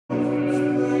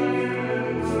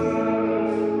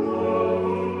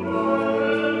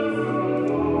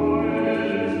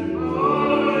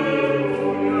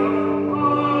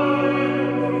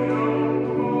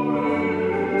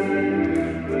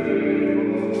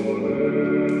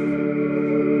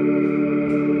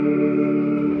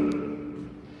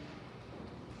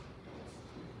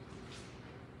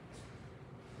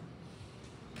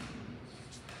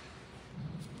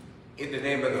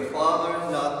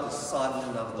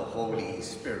the Holy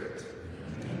Spirit.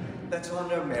 Let's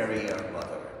honor Mary, our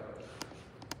Mother.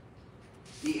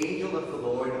 The angel of the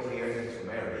Lord appeared unto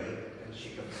Mary, and she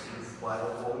conceived by the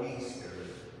Holy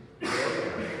Spirit. Hail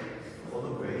Mary, full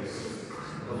of grace,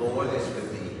 the Lord is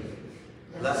with thee.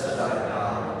 Blessed art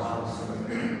thou amongst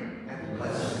women, and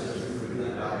blessed is the fruit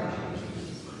of thy womb,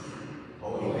 Jesus.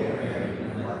 Holy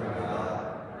Mary, Mother of God,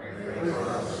 pray for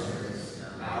us sinners,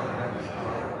 now and at the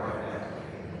hour of our death.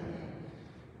 Amen.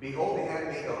 Behold the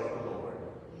handmaid of the Lord.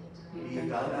 Be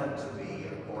done unto thee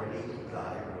according to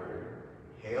thy word.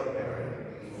 Hail Mary,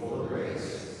 full of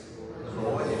grace, the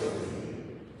Lord is with thee.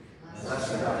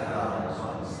 Blessed art thou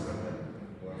amongst women,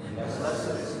 and blessed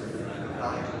is the fruit of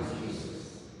thy womb, Jesus.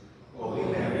 Holy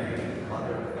Mary,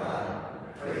 Mother of God,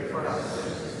 pray for us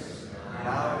sinners,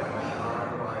 now and at the hour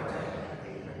of our death.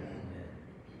 Amen.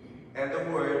 And the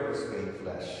Word was made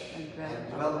flesh,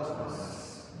 and dwelt among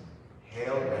us.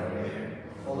 Hail Mary,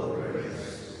 full of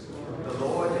grace, the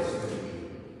Lord is with thee.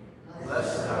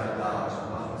 Blessed art thou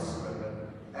amongst women,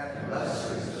 and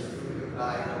blessed is the fruit of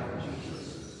thy womb,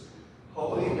 Jesus.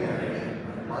 Holy Mary,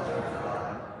 Mother of God,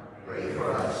 pray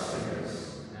for us sinners,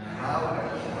 now and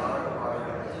at the hour of our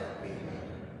death. Amen.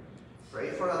 Pray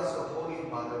for us, O Holy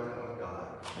Mother of God.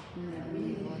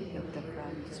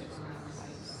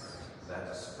 Let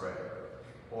us pray.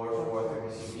 Pour forth and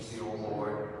receive thee, O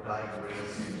Lord, thy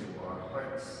grace into our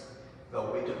hearts,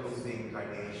 though we to whom the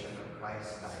incarnation of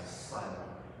Christ thy Son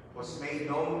was made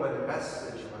known by the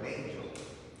message of an angel,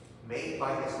 made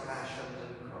by his passion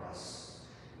and cross,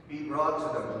 be brought to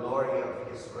the glory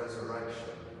of his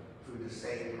resurrection through the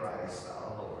same Christ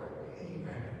our Lord.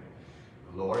 Amen.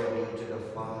 Glory be to the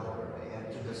Father, and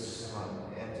to the Son,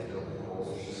 and to the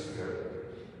Holy Spirit,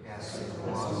 as it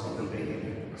was in the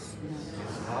beginning, is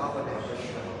now, and ever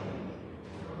shall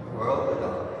be, world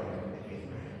without end.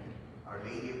 Amen. Our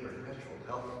Lady of Perpetual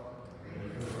Health,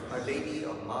 Our Lady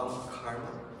of Mount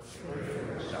Carmel,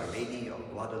 and Our Lady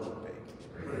of Guadalupe.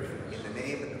 In the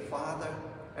name of the Father,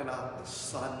 and of the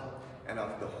Son, and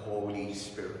of the Holy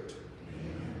Spirit.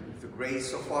 The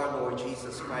grace of our Lord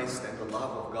Jesus Christ, and the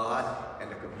love of God,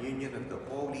 and the communion of the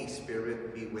Holy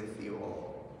Spirit be with you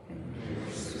all.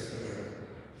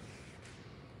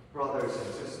 Brothers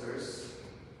and sisters,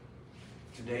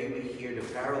 today we hear the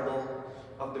parable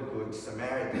of the Good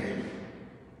Samaritan.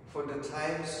 For the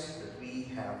times that we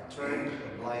have turned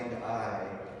a blind eye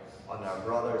on our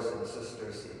brothers and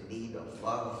sisters in need of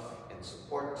love and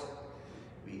support,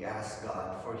 we ask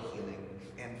God for healing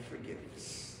and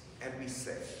forgiveness. And we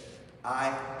say,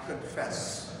 I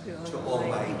confess to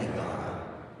Almighty God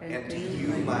and to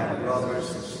you, my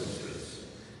brothers and sisters,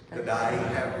 that I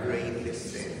have greatly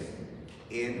sinned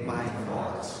in my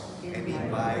thoughts and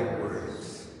in my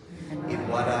words, in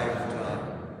what I've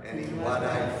done and in what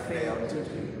I've failed to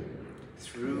do,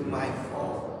 through my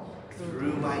fault,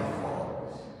 through my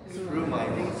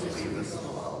grievous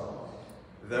fault.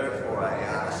 Therefore I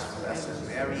ask Blessed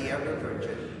Mary, ever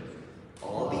Virgin,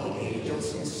 all the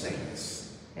angels and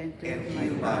saints, and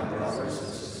you, my brothers and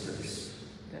sisters,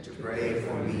 to pray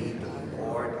for me to the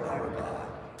Lord our God.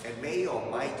 And may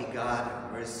Almighty God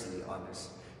have mercy on us,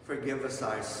 forgive us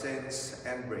our sins,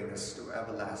 and bring us to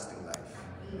everlasting life.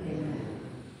 Amen.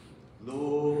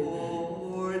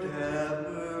 Lord, have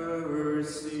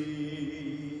mercy.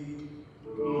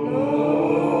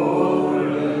 Lord,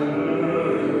 have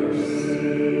mercy.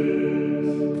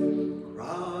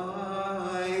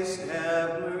 Christ,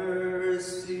 have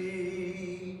mercy.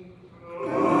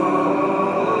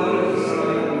 Christ,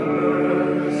 have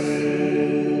mercy.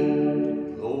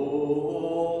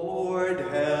 Lord,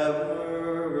 have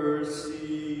mercy.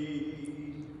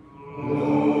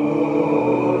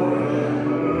 Lord, have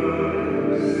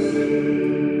mercy.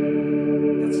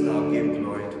 Let's now give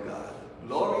glory to God.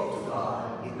 Glory to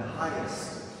God in the highest,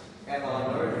 and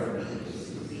on earth peace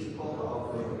to people of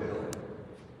good will.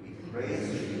 We praise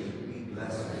you, we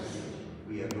bless you,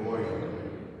 we adore you,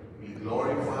 we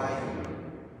glorify you,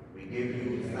 we give you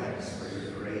thanks for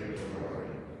your great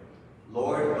glory.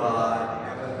 Lord God,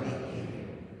 heavenly King,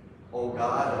 O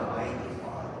God, Almighty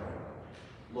Father,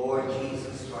 Lord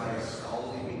Jesus Christ,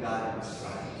 only begotten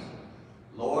Son,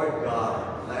 Lord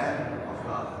God, Lamb of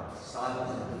God, Son of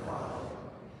the Father,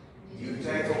 you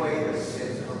take away the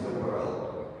sins of the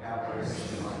world, have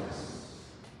mercy on us.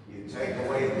 You take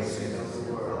away the sin of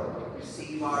the world,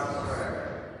 receive our prayer.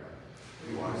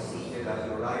 You are seated at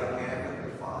the right hand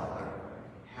of the Father,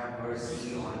 have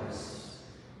mercy on us.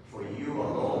 For you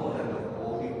alone are the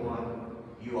Holy One,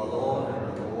 you alone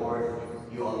are the Lord,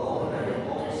 you alone are the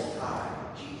Most High,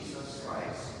 Jesus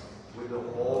Christ, with the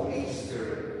Holy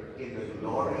Spirit, in the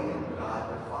glory of God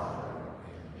the Father.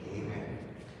 Amen.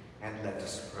 And let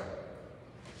us pray.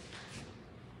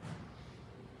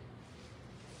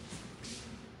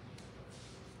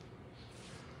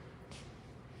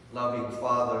 Loving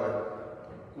Father,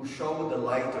 who show the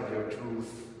light of your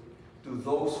truth to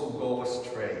those who go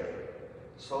astray,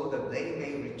 so that they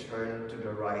may return to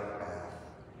the right path.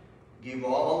 Give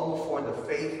all who for the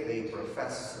faith they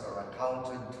profess are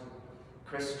accounted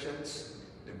Christians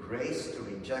the grace to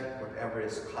reject whatever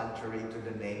is contrary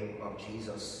to the name of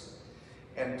Jesus,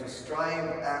 and to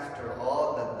strive after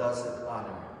all that does it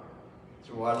honor.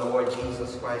 Through our Lord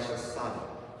Jesus Christ, your Son,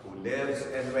 who lives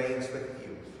and reigns with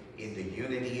you in the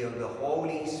unity of the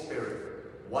Holy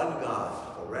Spirit, one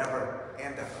God, forever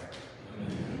and ever.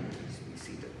 Amen. Please be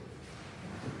seated.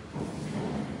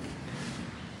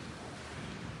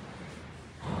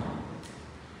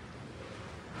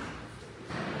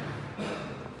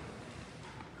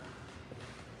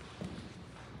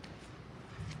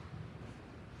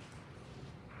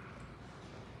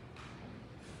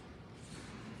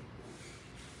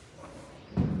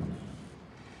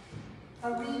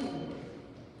 A reading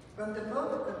from the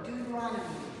book of Deuteronomy.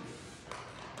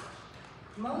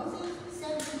 Moses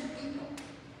said to the people,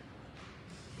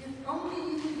 "If only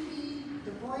you would heed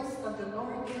the voice of the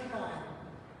Lord your God,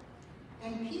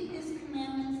 and keep his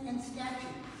commandments and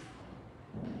statutes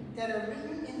that are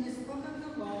written in this book of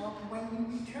the law when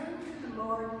you return to the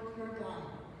Lord your God,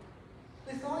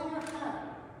 with all your heart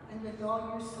and with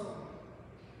all your soul.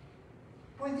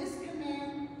 For this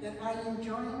command that I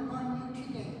enjoin on you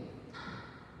today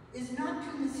is not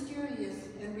too mysterious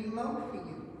and remote for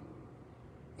you.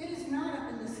 It is not up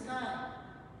in the sky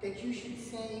that you should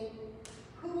say,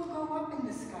 'Who will go up in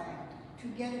the sky to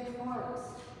get it for us,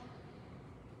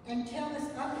 and tell us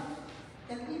of it,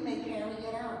 that we may carry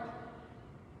it out?'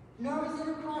 Nor is it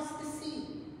across the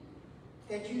sea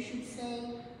that you should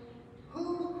say,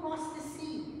 'Who will cross the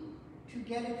sea to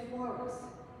get it for us,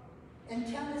 and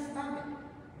tell us of it,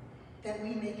 that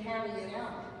we may carry it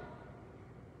out?'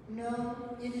 No,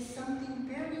 it is something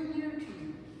very near to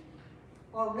you,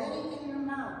 already in your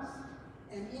mouths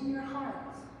and in your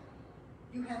hearts.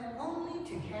 You have only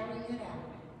to carry it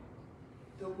out."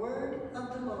 The word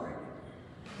of the Lord.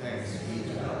 Thanks be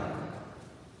to God.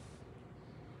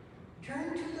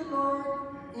 Turn to the Lord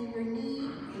in your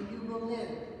need, and you will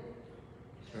live.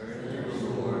 Turn to the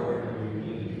Lord in your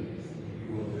need, and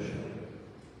you will live.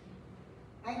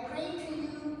 I pray to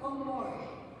you, O Lord,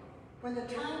 for the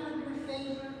time of your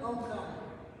favor, O God.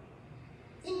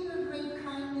 In your great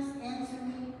kindness, answer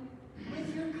me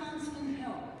with your constant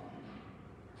help.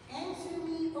 Answer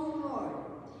me, O Lord,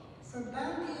 for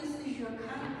bounteous is your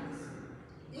kindness.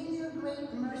 In your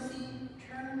great mercy,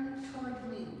 turn toward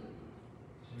me.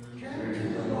 Turn to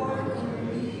the Lord in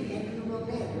your need, and you will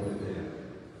live.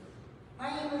 I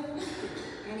am afflicted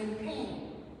and in pain.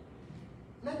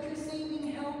 Let your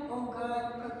saving help, O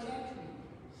God, protect me.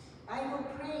 I will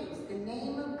praise the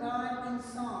name of God in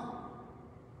song,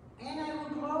 and I will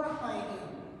glorify him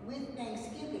with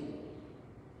thanksgiving.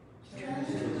 Turn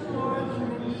to the Lord in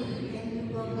your need, and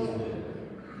you will live.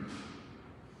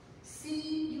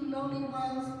 See, you lowly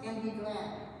ones, and be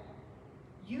glad.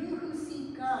 You who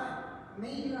seek God,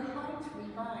 may your hearts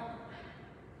revive.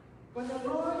 For the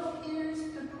Lord hears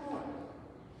the poor,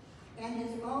 and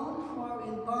his own who are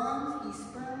in bonds he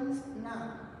spurns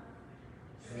not.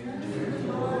 Turn to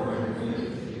the Lord in your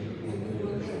need, and you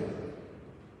will live.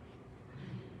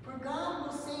 For God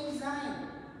will save Zion,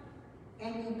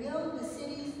 and rebuild the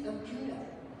cities of Judah.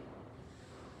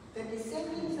 The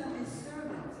descendants of his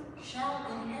servants shall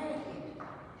inherit it,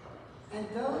 and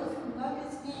those who love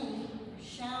his name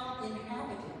shall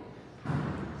inhabit it.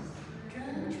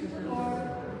 Turn to the Lord,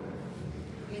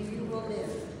 and you will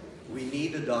live. We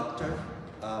need a doctor.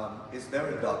 Is there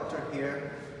a doctor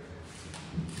here?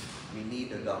 We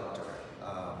need a doctor.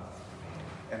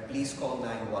 And please call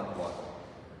 911.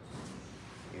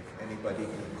 If anybody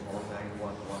can call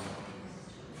 911.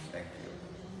 Thank you.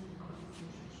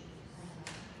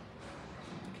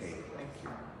 Okay, thank you.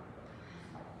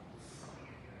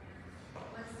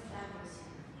 What's the address?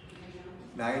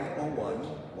 901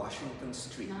 Washington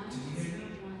Street.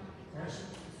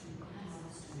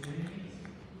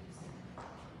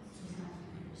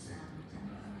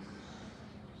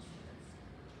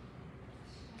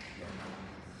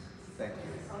 Thank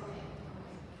you.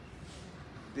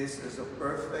 This is a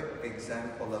perfect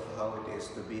example of how it is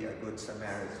to be a good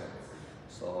Samaritan.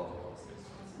 So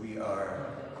we are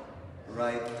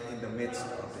right in the midst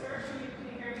of it.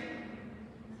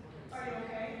 Are you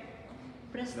okay?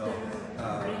 Press No,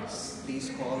 press. please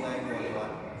call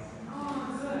 911.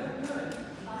 Oh, good, good.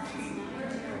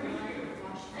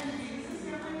 And Jesus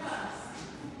here with us.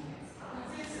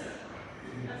 That's it, sir.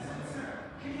 That's it, sir.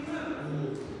 Can you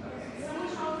move?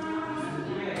 Someone call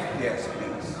 911? Yes,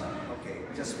 please. Okay,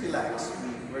 just relax.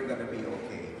 We're gonna be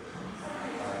okay.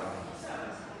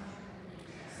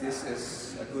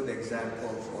 this is a good example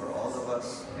for all of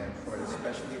us and for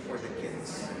especially for the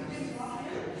kids.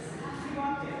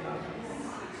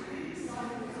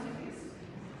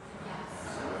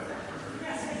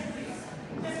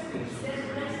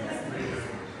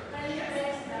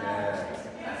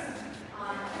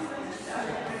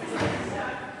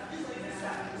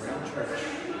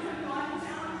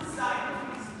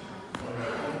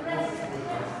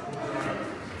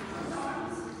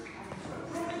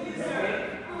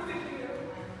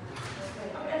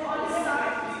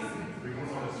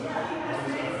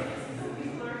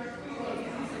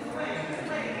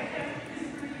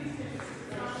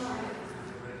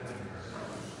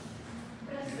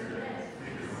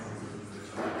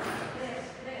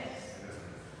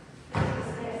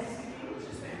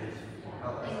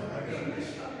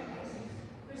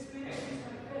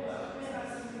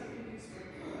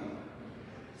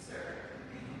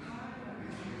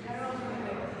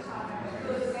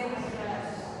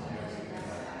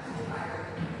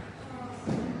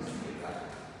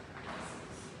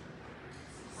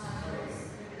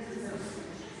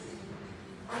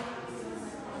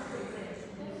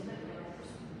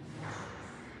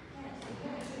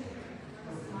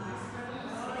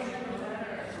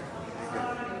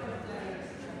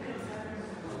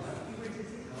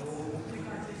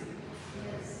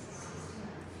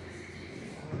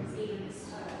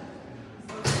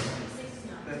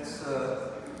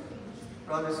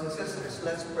 Brothers and sisters,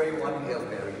 let's pray one Hail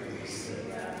Mary, please.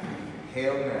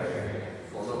 Hail Mary,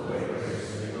 full of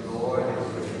grace, the Lord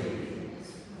is with thee.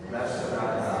 Blessed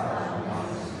art thou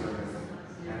amongst women,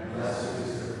 and blessed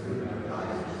is the fruit of thy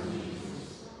womb,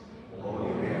 Jesus.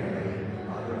 Holy Mary,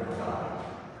 Mother of God,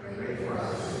 pray for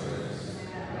us sinners,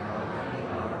 now and in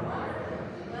our hour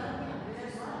of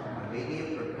death. Our Lady of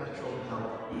Perpetual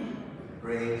Help,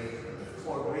 pray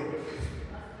for Rick.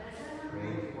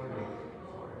 Pray for Rick.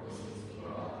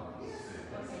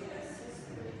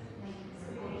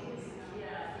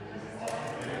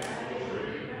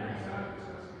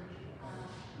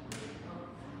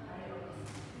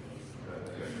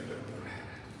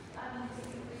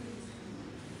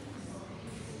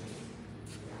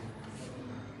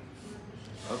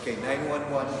 Okay,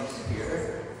 911 is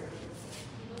here.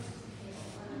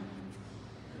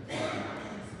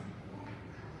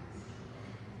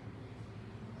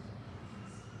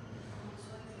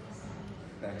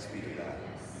 Thanks be to God.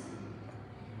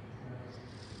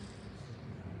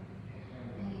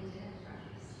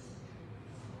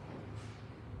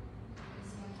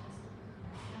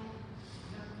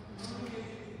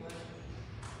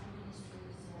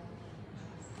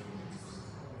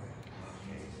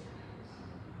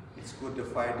 It's good the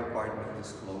fire department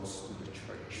is close to the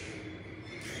church.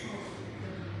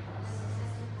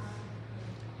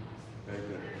 Very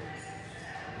good.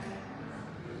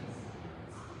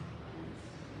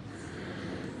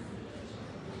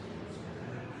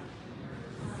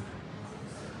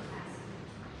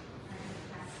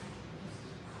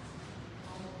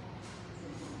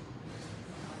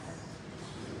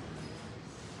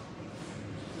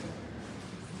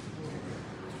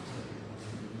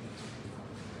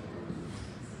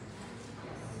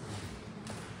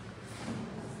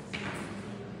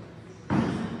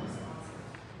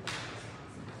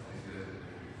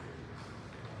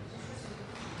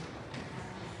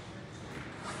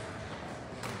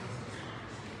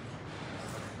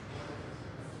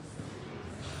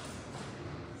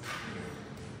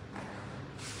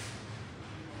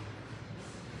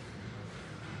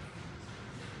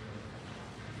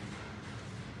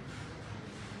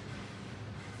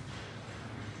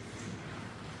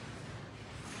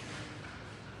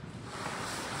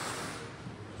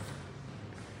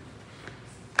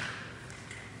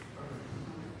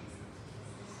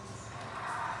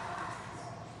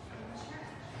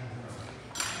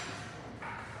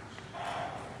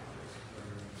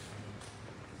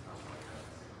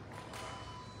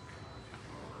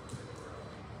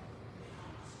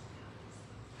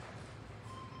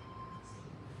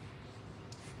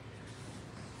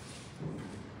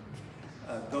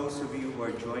 Those of you who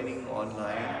are joining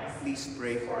online, please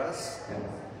pray for us and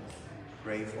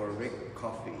pray for Rick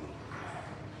Coffey.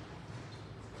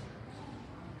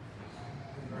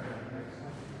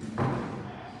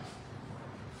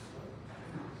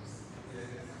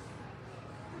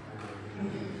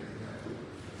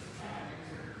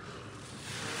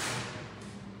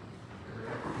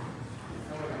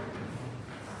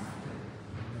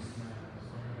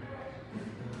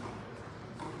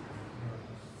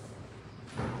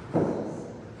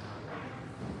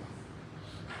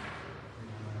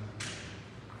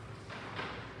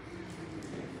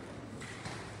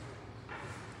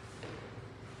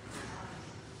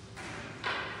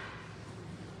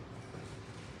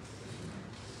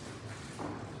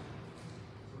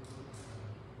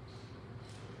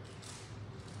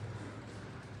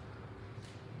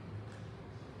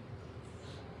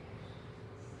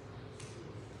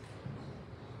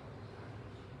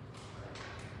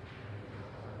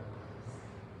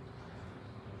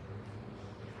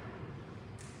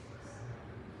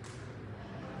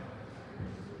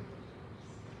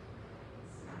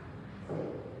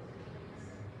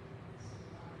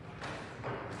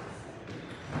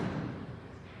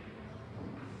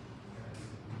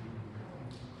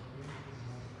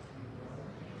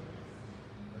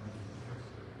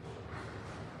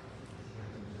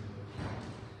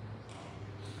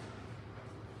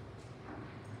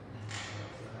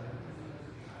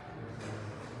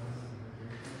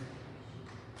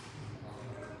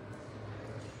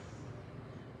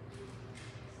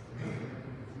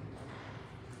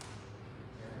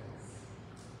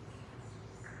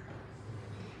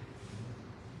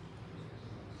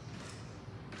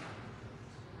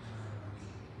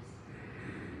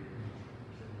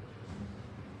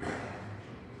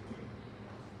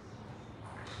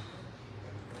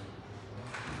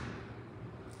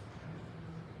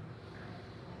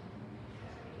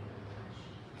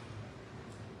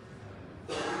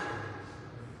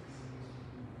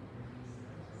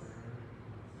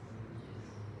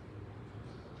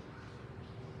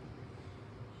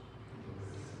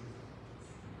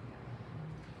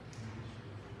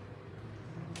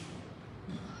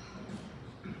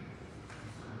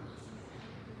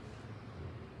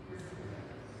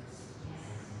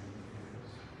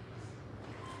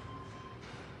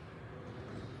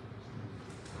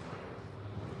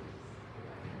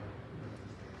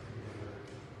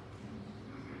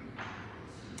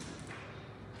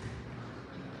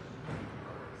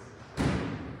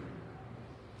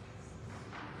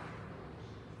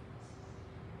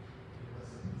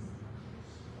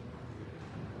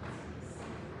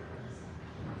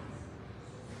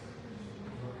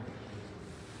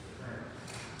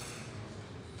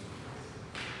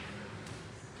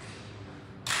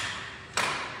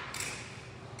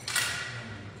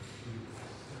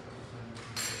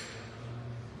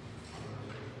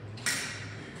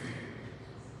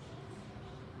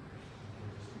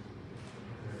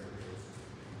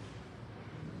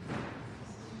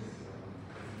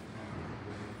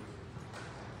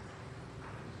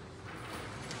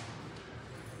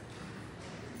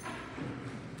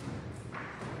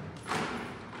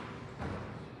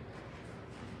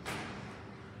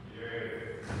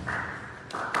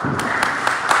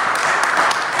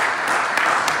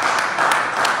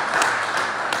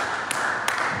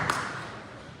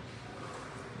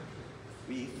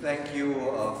 Thank you,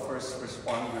 first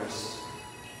responders,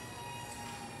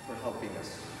 for helping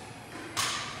us.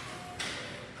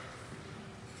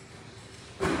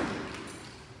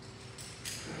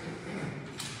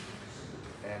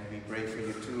 And we pray for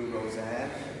you too,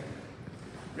 Roseanne.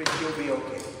 Rick, you'll be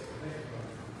okay.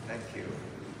 Thank you.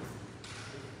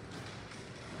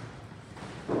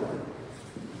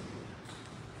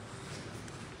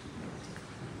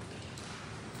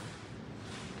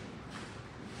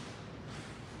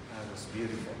 That was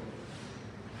beautiful.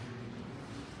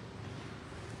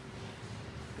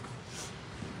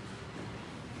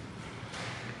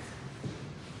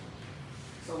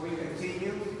 So we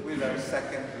continue with our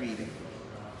second reading.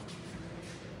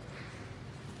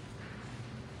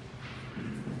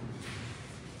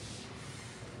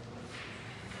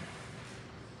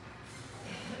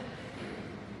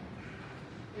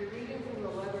 A reading from the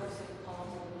letter of St. Paul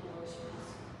to the Colossians.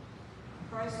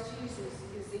 Christ Jesus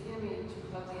is the image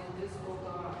of the invisible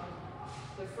God,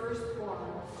 the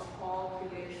firstborn of all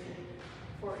creation.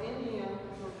 For in him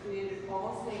were created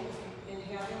all things in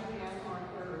heaven and on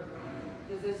earth,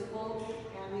 the visible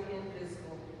and the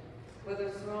invisible,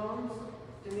 whether thrones,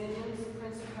 dominions,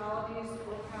 principalities,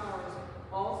 or powers,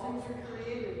 all things were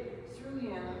created through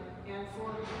him and for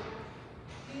him.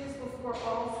 He is before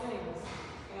all things,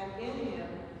 and in him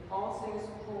all things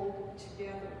hold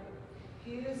together.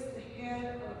 He is the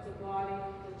head of the body,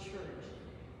 the church.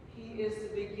 He is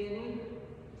the beginning,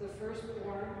 the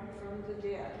firstborn from the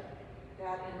dead,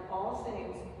 that in all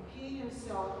things he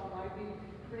himself might be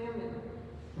preeminent.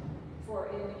 For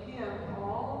in him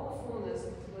all the fullness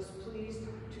was pleased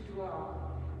to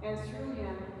dwell, and through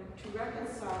him to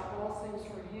reconcile all things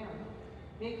for him,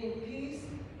 making peace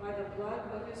by the blood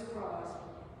of his cross,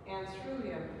 and through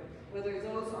him, whether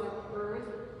those on earth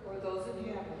or those in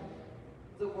heaven.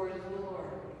 The word of the Lord.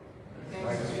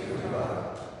 Thanks be to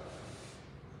God.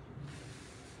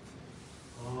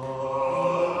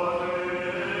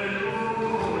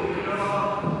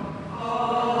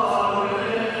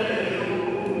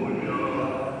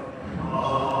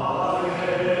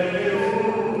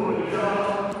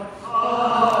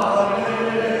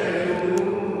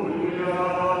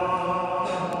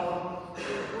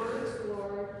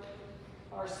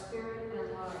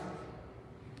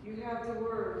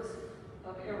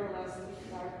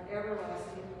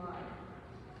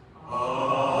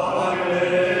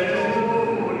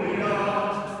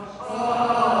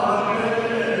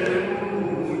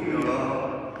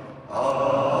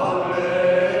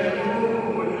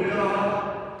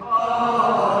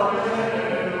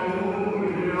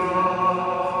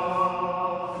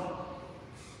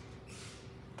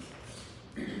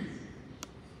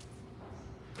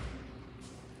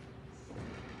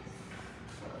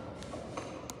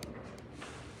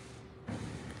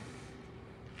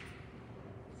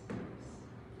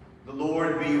 The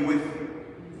Lord be with you.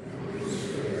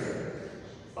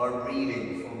 A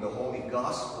reading from the Holy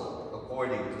Gospel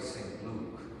according to St.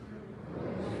 Luke.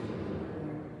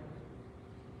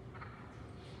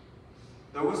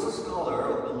 There was a scholar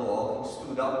of the law who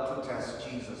stood up to test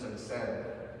Jesus and said,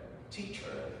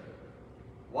 "Teacher,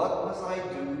 what must I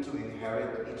do to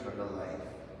inherit eternal life?"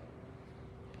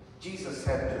 Jesus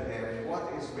said to him,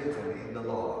 "What is written in the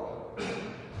law?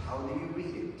 How do you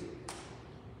read it?"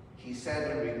 He said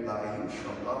in reply, "You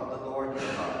shall love the Lord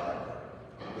your God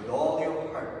with all your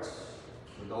heart,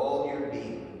 with all your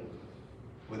being,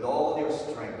 with all your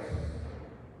strength,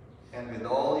 and with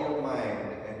all your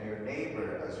mind, and your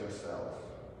neighbor as yourself."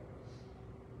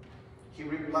 He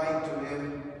replied to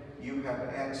him, "You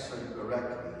have answered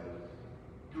correctly.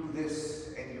 Do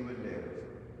this and you will live."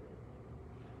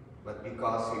 But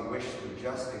because he wished to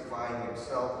justify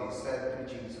himself, he said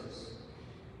to Jesus,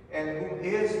 "And who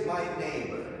is my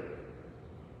neighbor?"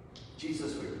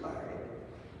 Jesus replied,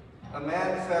 "A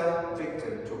man fell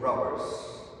victim to robbers.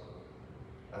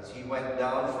 As he went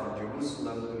down from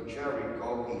Jerusalem to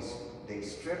Jericho, they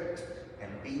stripped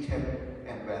and beat him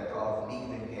and went off,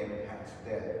 leaving him half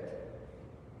dead.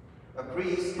 A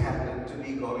priest happened to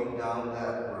be going down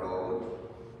that road,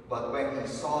 but when he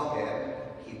saw him,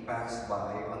 he passed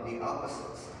by on the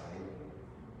opposite side.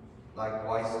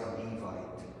 Likewise, a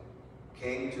Levite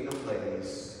came to the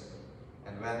place,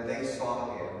 and when they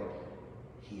saw him,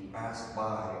 he passed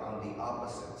by on the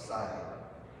opposite side.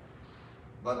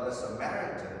 But the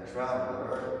Samaritan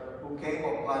traveler who came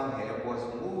upon him was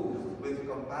moved with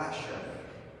compassion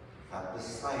at the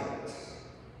sight.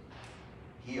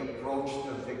 He approached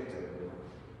the victim,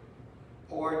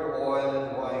 poured oil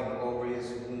and wine over his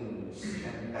wounds,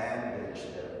 and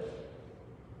bandaged them.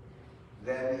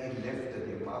 Then he lifted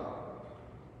him up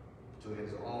to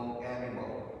his own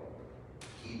animal.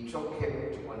 He took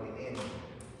him to an inn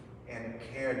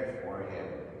prepared for him.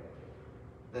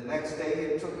 The next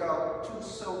day he took out 2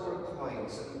 silver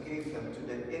coins and gave them to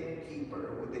the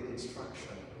innkeeper with the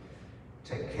instruction,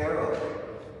 "Take care of it.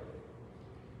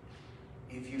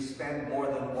 If you spend more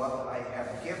than what I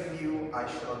have given you, I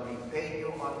shall repay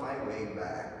you on my way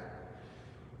back."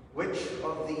 Which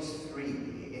of these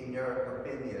 3, in your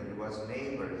opinion, was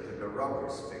neighbor to the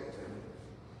robber's victim?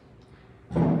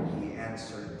 He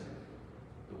answered,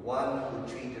 "The one who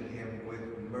treated him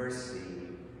with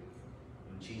mercy."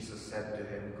 And Jesus said to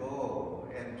him, "Go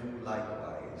and do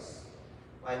likewise."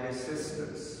 My dear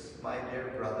sisters, my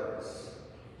dear brothers,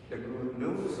 the good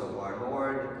news of our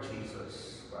Lord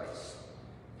Jesus Christ.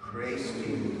 Praise to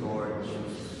you, Lord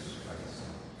Jesus Christ.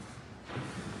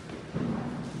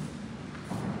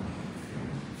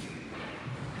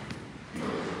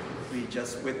 We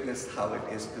just witnessed how it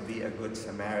is to be a good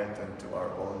Samaritan to our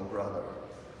own brother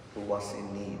who was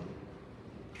in need.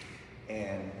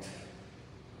 And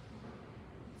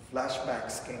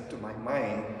flashbacks came to my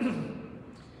mind.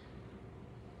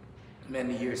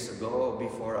 Many years ago,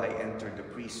 before I entered the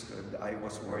priesthood, I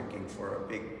was working for a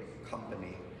big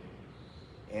company.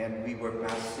 And we were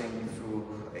passing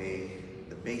through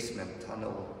the basement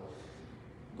tunnel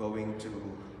going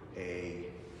to a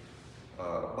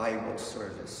Bible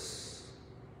service.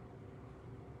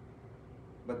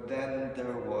 But then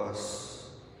there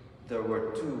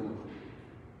were 2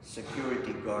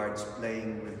 security guards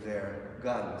playing with their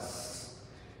guns,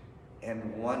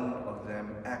 and one of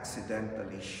them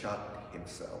accidentally shot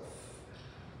himself.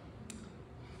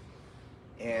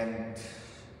 And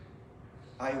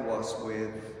I was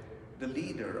with the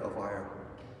leader of our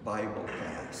Bible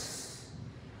class.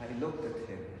 I looked at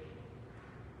him.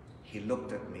 He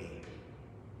looked at me.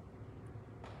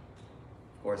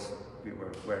 Of course, we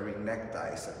were wearing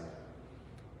neckties and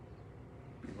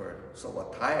we were so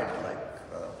attired like,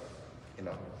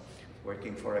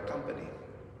 working for a company.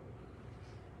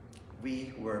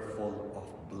 We were full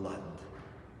of blood.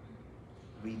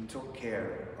 We took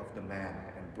care of the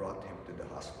man and brought him to the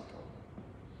hospital.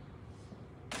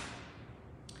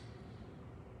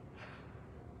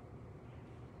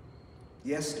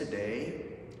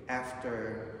 Yesterday,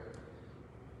 after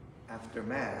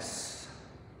Mass,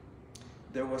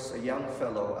 there was a young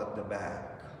fellow at the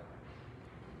back.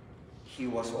 He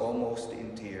was almost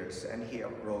in tears and he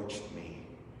approached me.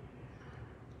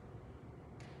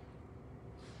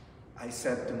 I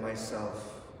said to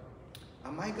myself,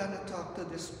 am I gonna talk to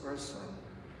this person?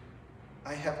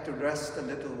 I have to rest a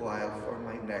little while for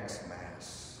my next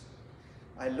Mass.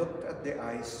 I looked at the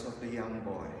eyes of the young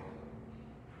boy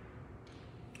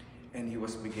and he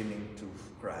was beginning to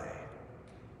cry.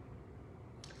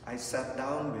 I sat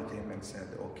down with him and said,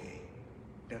 okay,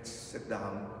 let's sit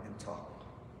down and talk.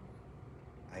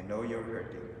 I know you're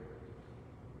hurting.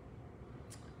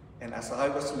 And as I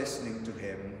was listening to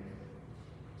him,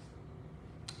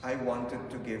 I wanted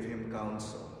to give him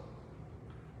counsel,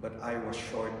 but I was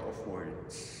short of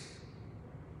words.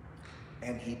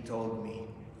 And he told me,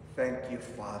 thank you,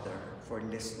 Father, for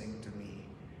listening to me.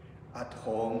 At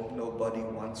home, nobody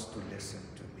wants to listen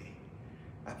to me.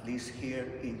 At least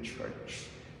here in church,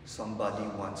 somebody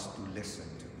wants to listen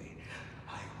to me.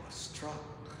 I was struck.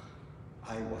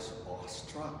 I was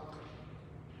awestruck.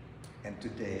 And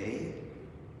today,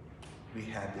 we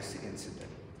had this incident.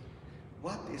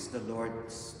 What is the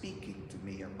Lord speaking to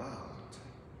me about?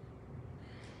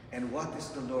 And what is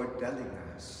the Lord telling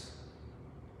us?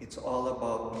 It's all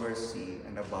about mercy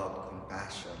and about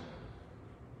compassion.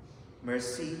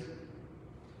 Mercy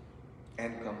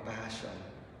and compassion.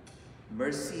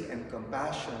 Mercy and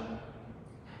compassion,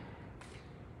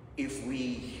 if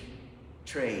we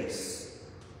trace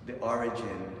the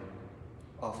origin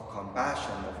of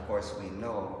compassion, of course we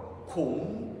know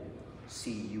cum,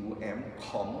 C-U-M,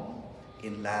 cum,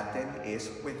 in Latin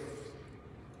is with.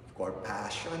 Of course,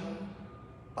 passion,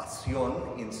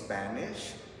 pasión in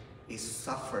Spanish, is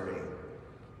suffering.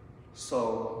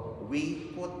 So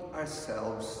we put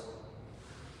ourselves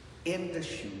in the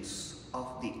shoes of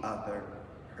the other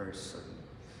person.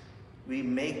 We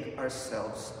make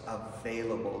ourselves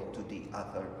available to the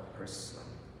other person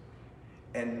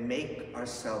and make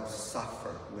ourselves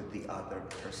suffer with the other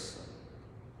person.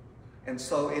 And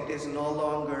so it is no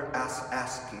longer us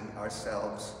asking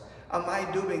ourselves, am I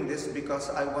doing this because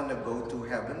I want to go to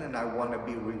heaven and I want to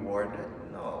be rewarded?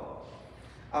 No.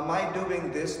 Am I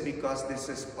doing this because this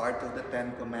is part of the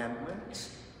 10 Commandments?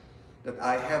 That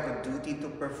I have a duty to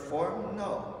perform?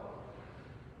 No.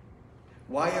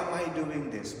 Why am I doing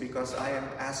this? Because I am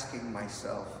asking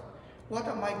myself, what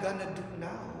am I going to do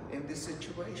now in this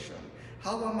situation?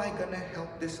 How am I going to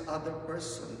help this other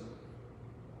person?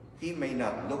 He may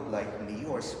not look like me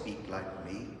or speak like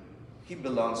me. He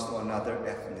belongs to another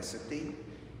ethnicity.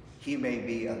 He may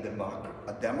be a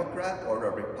Democrat or a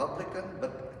Republican,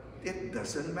 but it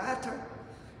doesn't matter.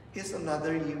 He's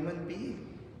another human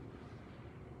being.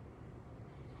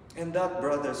 And that,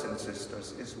 brothers and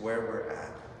sisters, is where we're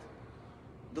at.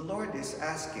 The Lord is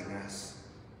asking us,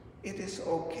 it is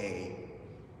okay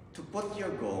to put your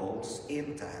goals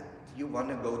intact. You want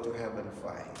to go to heaven,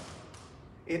 fine.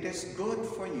 It is good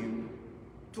for you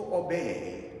to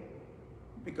obey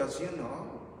because, you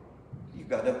know, you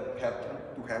gotta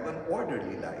have an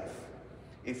orderly life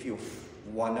if you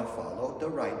want to follow the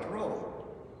right road.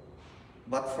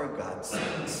 But for God's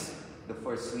sakes, the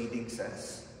first reading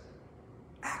says,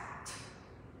 act.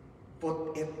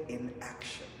 Put it in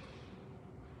action.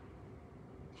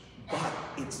 But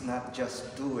it's not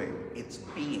just doing, it's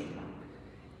being.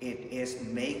 It is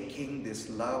making this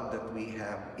love that we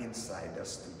have inside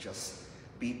us to just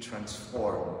be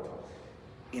transformed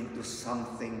into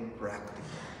something practical.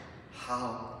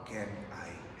 How can I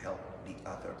help the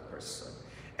other person?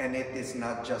 And it is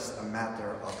not just a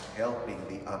matter of helping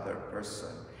the other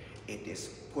person. It is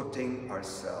putting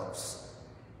ourselves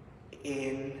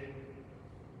in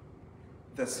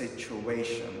the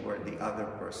situation where the other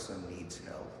person needs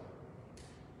help.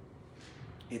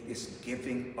 It is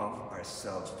giving of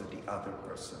ourselves to the other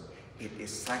person. It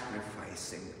is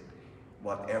sacrificing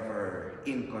whatever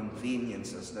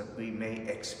inconveniences that we may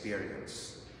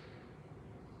experience.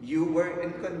 You were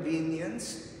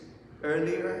inconvenienced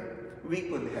earlier. We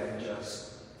could have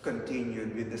just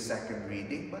continued with the second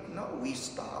reading, but no, we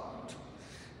stopped.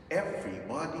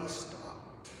 Everybody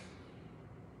stopped.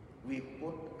 We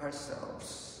put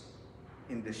ourselves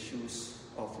in the shoes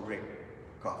of Rick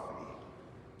Coffey.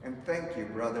 And thank you,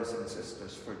 brothers and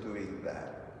sisters, for doing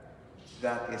that.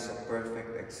 That is a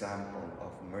perfect example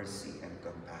of mercy and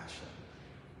compassion.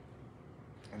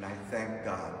 And I thank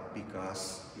God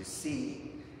because, you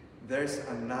see, there's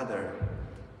another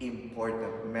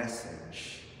important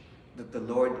message that the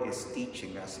Lord is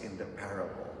teaching us in the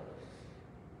parable.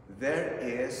 There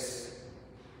is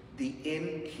the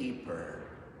innkeeper.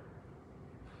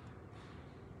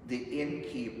 The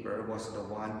innkeeper was the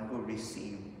one who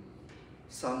received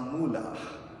some mullah,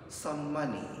 some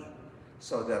money,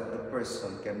 so that the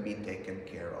person can be taken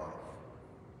care of.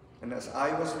 And as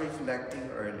I was reflecting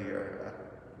earlier,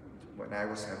 when I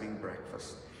was having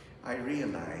breakfast, I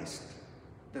realized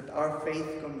that our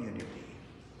faith community,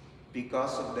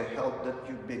 because of the help that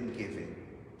you've been giving,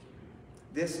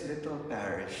 this little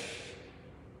parish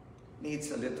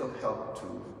needs a little help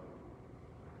too.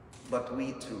 But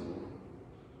we too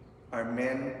are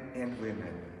men and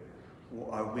women who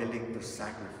are willing to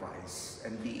sacrifice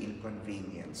and be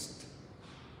inconvenienced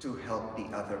to help the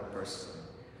other person,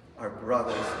 our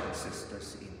brothers and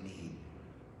sisters in need.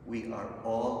 We are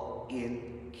all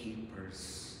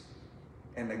innkeepers.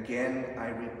 And again, I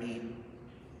repeat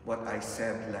what I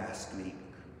said last week.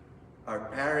 Our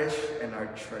parish and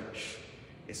our church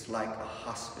is like a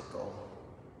hospital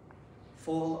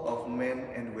full of men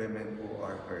and women who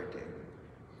are hurting,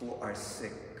 who are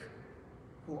sick,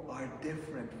 who are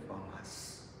different from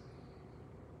us.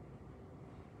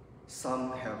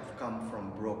 Some have come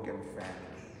from broken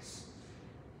families,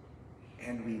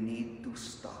 and we need to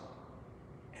stop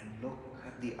and look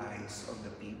at the eyes of the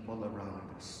people around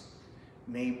us.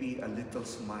 Maybe a little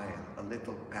smile, a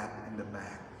little pat in the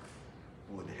back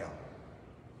would help.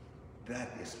 That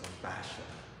is compassion.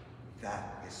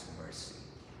 That is mercy.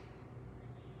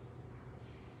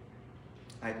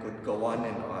 I could go on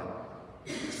and on.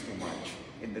 It's too much.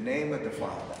 In the name of the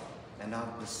Father, and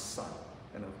of the Son,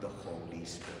 and of the Holy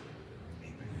Spirit.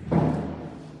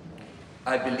 Amen.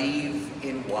 I believe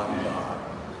in one God,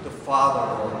 the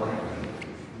Father Almighty,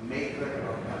 maker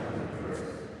of heaven and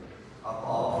earth, of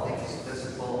all things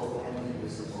visible and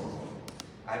invisible.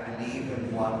 I believe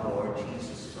in one Lord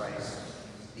Jesus Christ,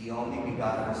 the only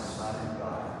begotten Son of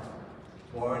God,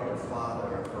 born of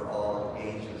Father for all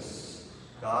ages,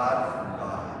 God from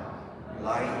God,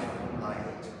 light from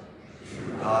light,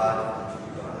 true God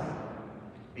from true God,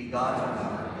 begotten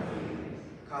of Mary,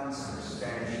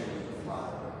 consubstantial with the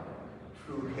Father.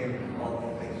 Through him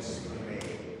all things were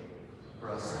made.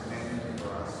 For us men and for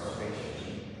our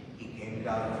salvation, he came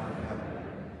down from heaven,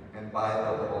 and by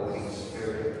the Holy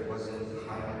Spirit was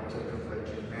incarnate of the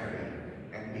Virgin Mary,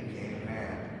 and became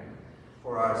man.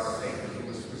 For our sake he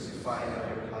was crucified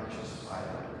under Pontius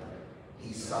Pilate.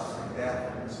 He suffered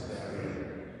death and was buried,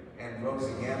 and rose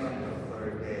again on the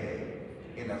third day,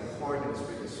 in accordance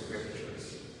with the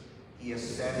Scriptures. He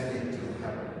ascended into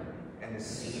heaven, and is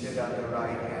seated at the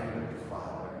right hand of the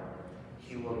Father.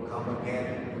 He will come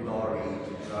again in glory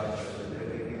to judge the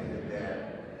living and the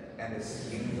and his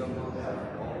kingdom will have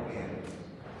no end.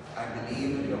 I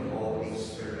believe in the Holy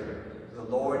Spirit, the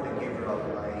Lord, the giver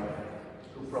of life,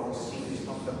 who proceeds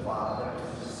from the Father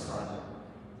and the Son,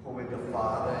 who with the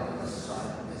Father and the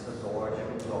Son is adored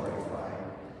and glorified,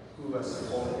 who has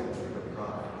spoken through the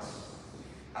prophets.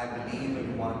 I believe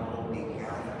in one holy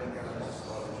Catholic and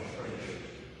Apostolic Church.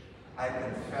 I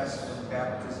confess the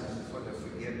baptism for the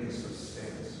forgiveness of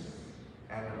sins,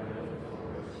 and the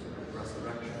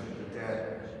resurrection of the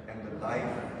dead, and the life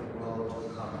of the world to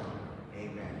come.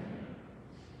 Amen.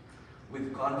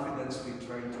 With confidence we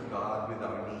turn to God with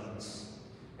our needs,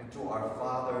 and to our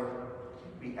Father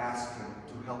we ask Him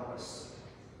to help us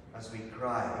as we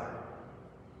cry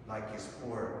like His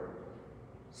poor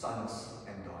sons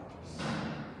and daughters.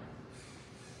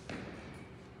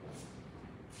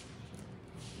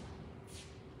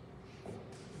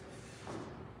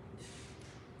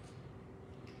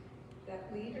 That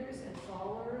leaders and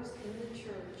followers in the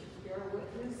church bear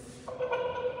witness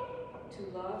to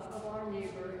love of our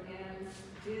neighbor and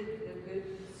did the good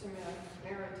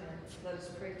Samaritan. Let us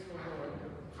pray to the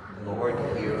Lord. Lord,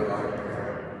 hear our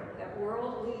prayer. That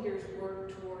world leaders work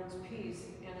towards peace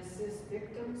and assist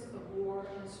victims of war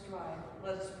and strife.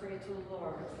 Let us pray to the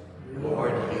Lord.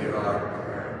 Lord, hear our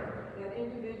prayer. That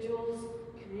individuals,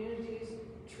 communities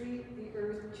treat the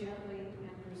earth gently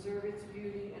and preserve its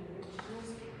beauty and richness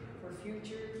for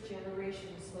future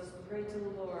generations. Let's pray to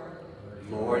the Lord.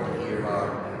 Lord, hear our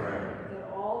prayer. That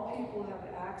all people have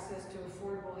access to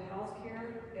affordable health care,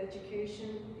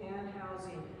 education, and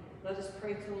housing. Let us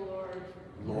pray to the Lord.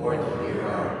 Lord, hear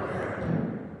our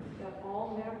prayer. That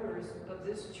all members of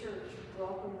this church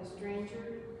welcome the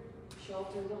stranger,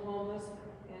 shelter the homeless,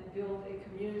 and build a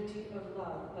community of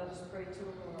love. Let us pray to the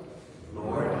Lord.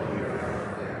 Lord, hear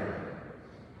our prayer.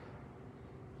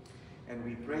 And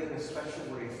we pray in a special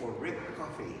way for Rick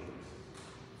Coffey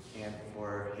and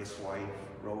for his wife,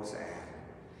 Roseanne.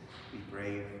 We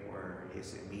pray for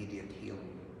his immediate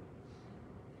healing.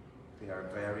 They are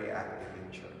very active in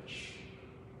church.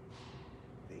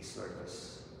 They serve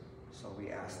us. So we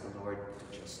ask the Lord to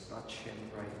just touch him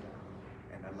right now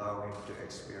and allow him to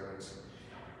experience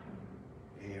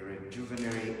a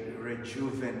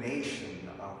rejuvenation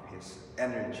of his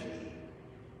energy,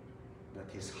 that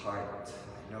his heart,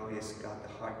 I know he's got a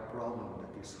heart problem,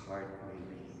 that his heart may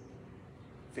be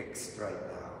fixed right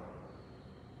now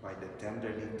by the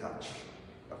tenderly touch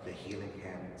of the healing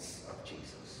hands of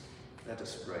Jesus. Let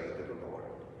us pray to the Lord.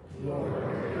 Lord,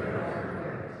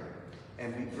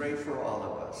 and we pray for all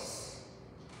of us,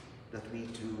 that we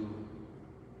too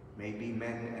may be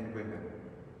men and women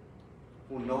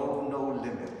who know no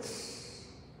limits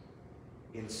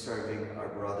in serving our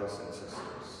brothers and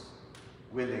sisters,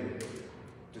 willing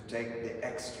to take the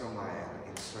extra mile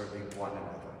in serving one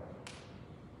another,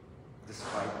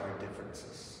 despite our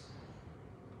differences.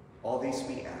 All these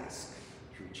we ask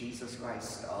through Jesus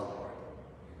Christ our Lord.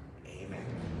 Amen.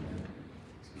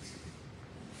 Please be seated.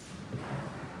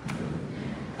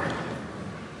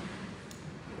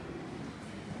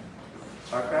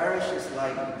 Our parish is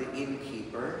like the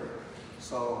innkeeper,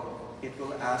 so it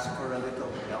will ask for a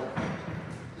little help.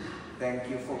 Thank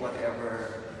you for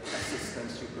whatever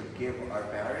assistance you could give our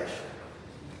parish.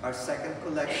 Our second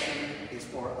collection is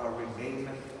for our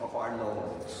repayment of our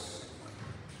loans.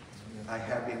 I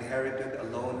have inherited a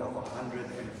loan of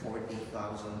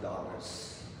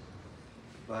 $140,000.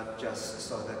 But just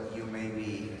so that you may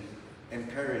be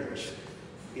encouraged,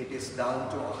 it is down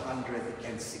to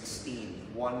 116.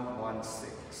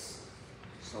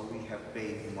 So we have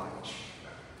paid much.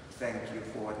 Thank you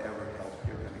for whatever help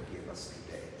you're going to give us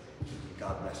today.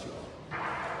 God bless you all.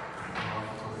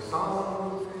 The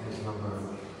psalm is number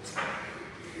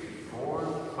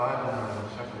 459,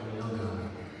 Shepherd Kneel Down.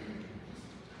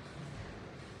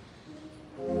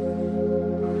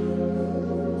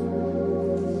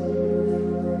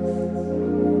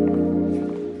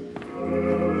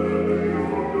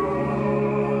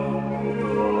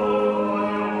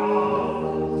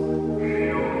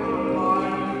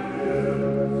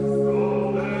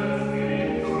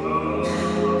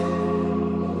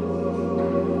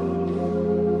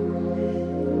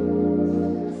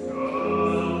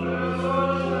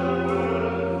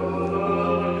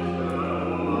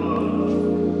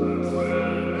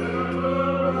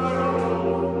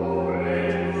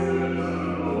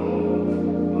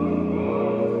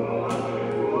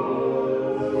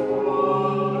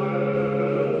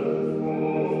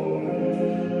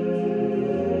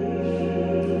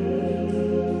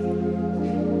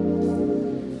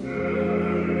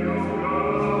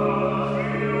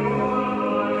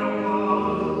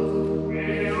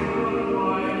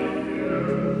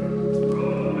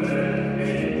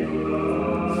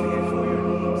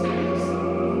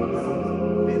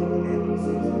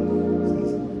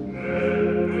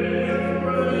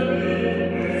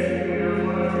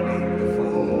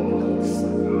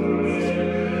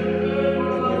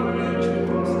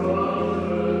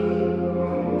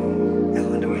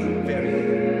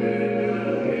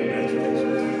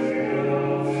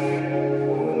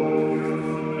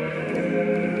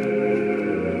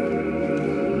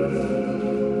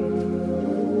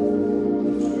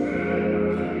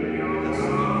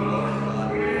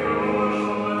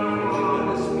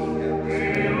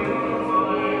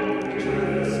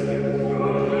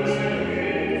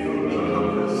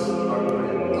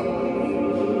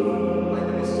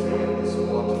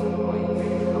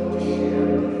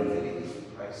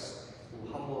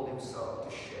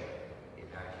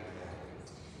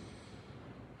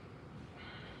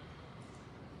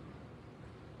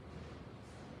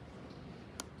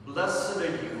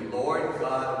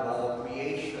 God of all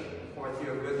creation, for through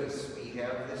your goodness we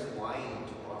have this wine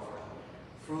to offer,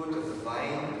 fruit of the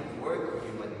vine and work of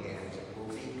human hands, it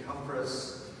will become for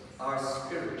us our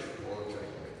spiritual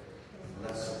drink.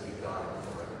 Blessed be God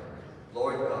forever.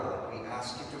 Lord God, we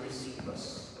ask you to receive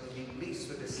us and be pleased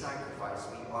with the sacrifice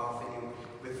we offer you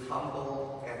with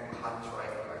humble and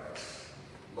contrite hearts.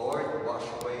 Lord, wash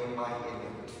away my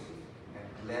iniquity and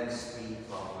cleanse me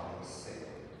from my sin.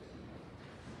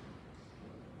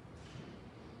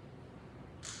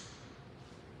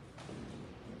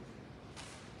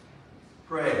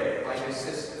 Pray, my dear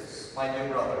sisters, my dear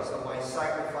brothers, that my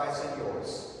sacrifice and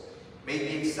yours may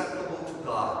be acceptable to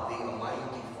God, the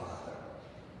Almighty Father.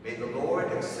 May the Lord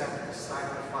accept the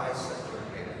sacrifice at your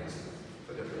hands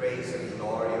for the praise and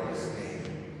glory of his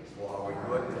name, for our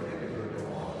good and the good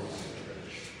of all his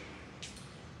church.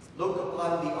 Look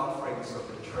upon the offerings of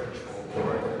the church, O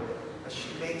Lord, as she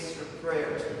makes her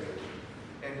prayer to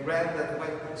you, and grant that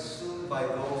when consumed by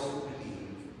those who believe,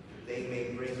 they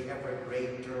may bring ever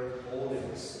greater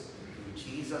holiness through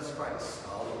Jesus Christ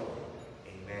our Lord.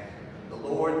 Amen. The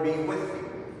Lord be with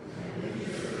you.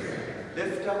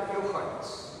 Lift up your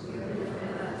hearts.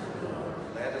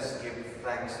 Let us give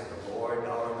thanks to the Lord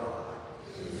our God.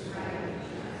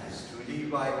 It is truly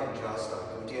right and just,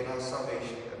 our duty and our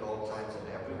salvation at all times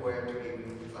and everywhere to give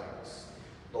you thanks.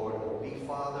 Lord, Holy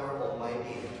Father, Almighty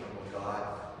and eternal God,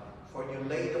 for you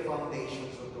laid the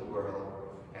foundations of the world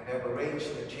and have arranged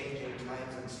the changing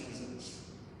times and seasons.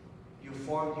 You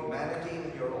formed humanity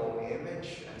in your own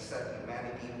image and set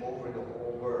humanity over the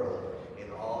whole world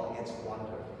in all its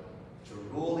wonder, to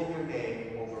rule in your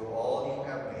name over all you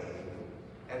have made,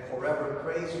 and forever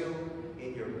praise you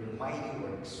in your mighty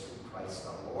works through Christ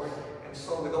our Lord. And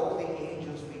so with all the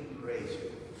angels we praise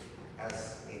you,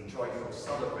 as in joyful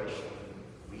celebration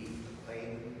we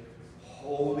proclaim,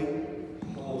 Holy,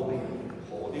 holy,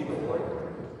 holy Lord,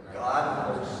 God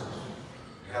of hosts,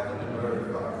 heaven and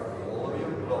earth are full of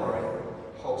your glory.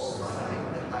 Hosanna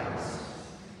in the highest.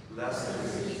 Blessed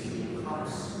is he who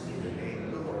comes in the name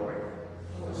of the Lord.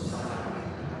 Hosanna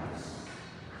in the highest.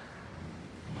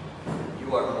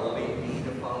 You are holy, be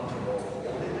the fountain of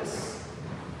holiness.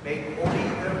 Make holy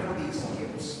therefore these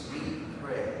gifts, we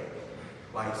pray,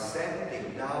 by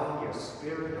sending down your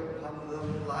Spirit upon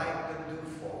them like the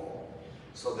dewfall,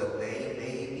 so that they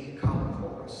may become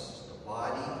for us the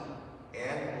body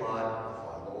and blood of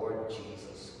our Lord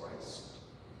Jesus Christ.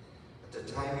 At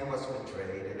the time he was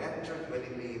betrayed and entered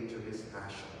willingly into his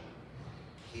passion,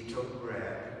 he took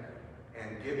bread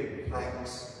and giving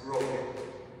thanks, broke it,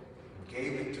 and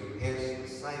gave it to his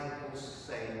disciples,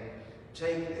 saying,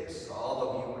 "Take this, all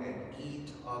of you, and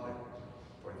eat of it,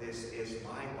 for this is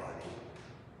my body,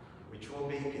 which will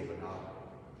be given up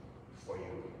for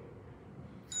you."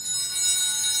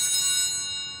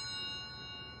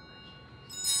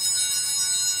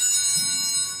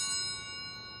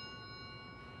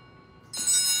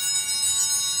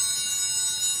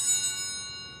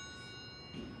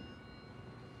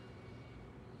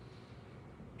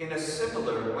 In a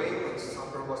similar way, when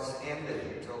supper was ended,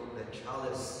 he took the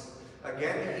chalice.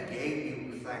 Again he gave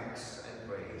you thanks and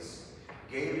praise,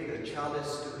 gave the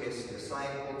chalice to his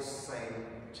disciples, saying,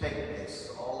 "Take this,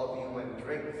 all of you, and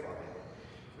drink from it.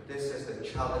 For this is the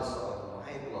chalice of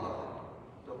my blood,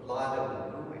 the blood of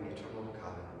the new and eternal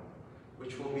covenant,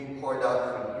 which will be poured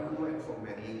out for you and for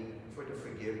many for the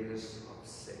forgiveness of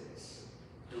sins.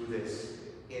 Do this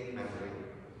in memory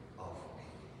of me."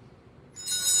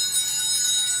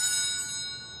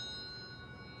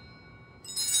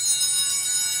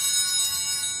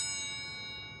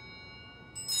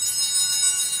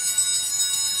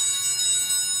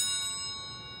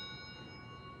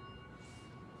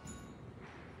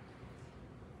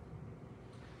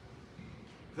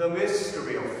 The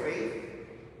mystery of faith,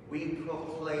 we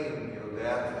proclaim your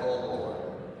death, O Lord,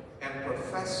 and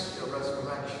profess your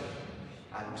resurrection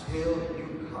until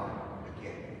you come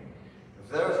again.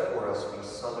 Therefore, as we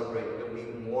celebrate the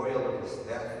memorial of his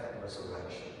death and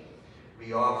resurrection,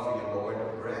 we offer you, Lord,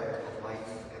 the bread of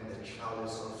life and the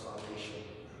chalice of salvation,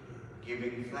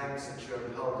 giving thanks that you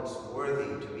have held us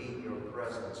worthy to be in your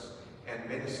presence and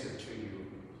minister to you.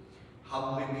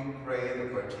 Humbly we pray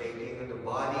that partaking of the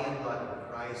body and blood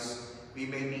of Christ, we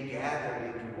may be gathered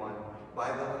into one by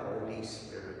the Holy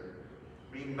Spirit.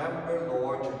 Remember,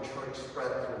 Lord, your church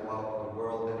spread throughout the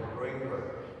world and bring her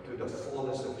to the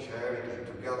fullness of charity,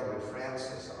 together with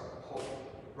Francis, our Pope,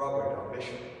 Robert, our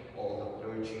Bishop, all the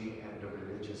clergy and the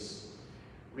religious.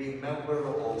 Remember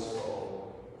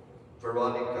also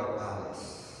Veronica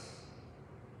Valles,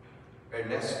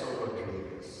 Ernesto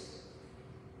Rodriguez,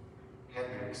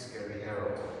 Hendrix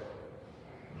Guerrero,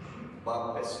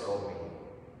 Bob Bestomi,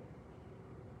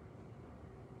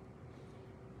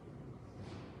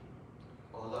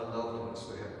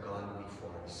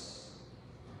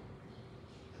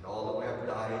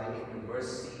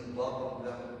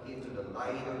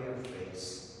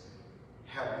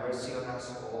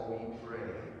 all we pray,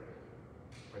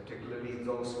 particularly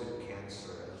those with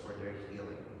cancer and for their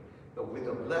healing. But with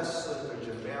the Blessed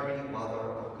Virgin Mary, Mother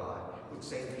of God, with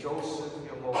Saint Joseph,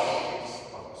 your most holy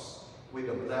spouse, with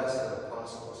the blessed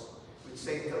apostles, with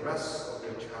Saint the rest of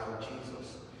your child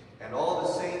Jesus, and all the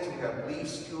saints who have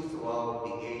pleased you throughout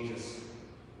the ages,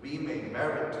 we may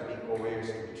merit to be co-heirs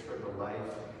to eternal life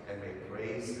and may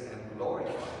praise and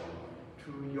glorify you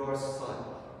through your Son,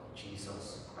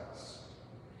 Jesus Christ.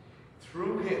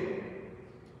 Through him,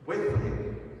 with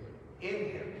him,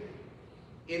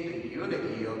 in the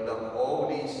unity of the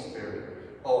Holy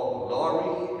Spirit, all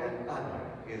glory and honor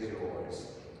is yours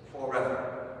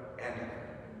forever and ever.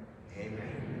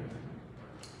 Amen.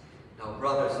 Now,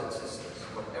 brothers and sisters,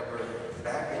 whatever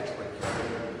baggage we're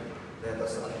carrying, let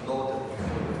us unload it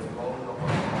before the throne of our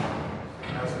God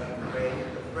as we pray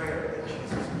the prayer that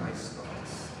Jesus Christ taught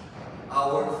us.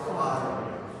 Our Father,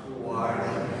 who art in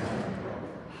heaven,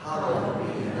 hallowed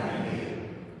be thy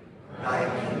name. Thy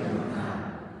kingdom come,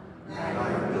 thy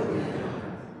will be done,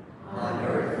 on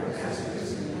earth as it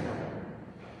is in heaven.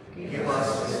 Give us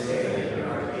this day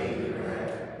our daily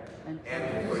bread,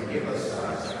 and forgive us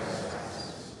our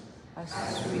trespasses,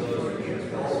 as we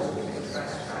forgive those who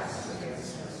trespass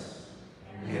against us.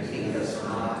 And lead us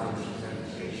not into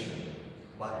temptation,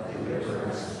 but deliver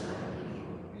us from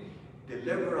evil.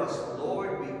 Deliver us,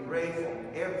 Lord, we pray, from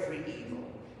every evil,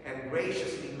 and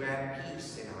graciously grant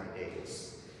peace in our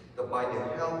days, that by the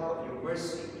help of your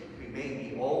mercy we may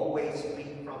be always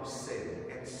free from sin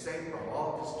and safe from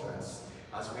all distress,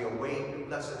 as we await the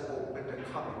blessed hope and the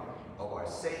coming of our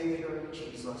Savior,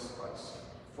 Jesus Christ.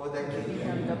 For the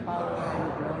kingdom, the power,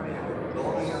 and the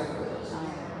glory are yours,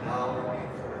 now and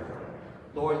forever.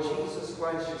 Lord Jesus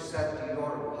Christ, you said to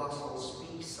your apostles,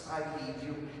 peace I leave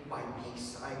you, my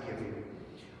peace I give you.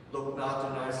 Look not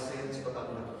on our sins, but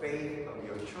on the faith of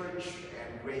your church,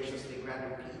 and graciously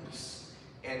grant peace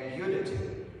and unity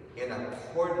in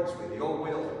accordance with your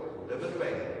will, who live and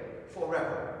reign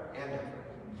forever and ever.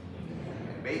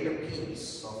 And may the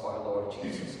peace of our Lord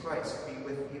Jesus Christ be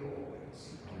with you always.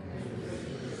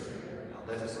 Now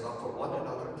let us offer one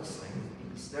another the sign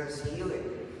of peace. There's healing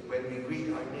when we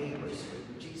greet our neighbors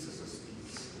with Jesus'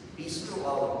 peace. Peace to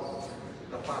all.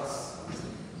 La paz.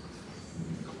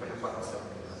 Kapaya paz.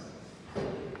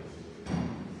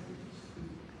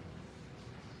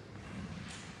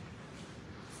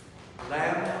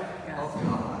 Lamb of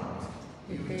God,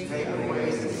 you take away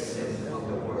the sin of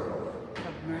the world.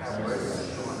 Have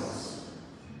mercy on us.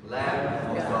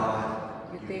 Lamb of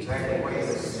God, you take away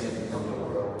the sin of the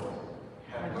world.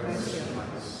 Have mercy on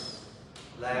us.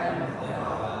 Lamb of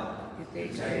God, you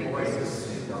take away the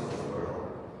sin of the world.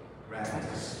 Grant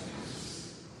us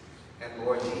peace. And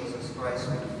Lord Jesus Christ,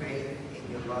 with faith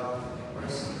in your love and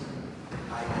mercy,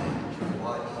 I eat your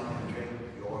body and drink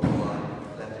your blood.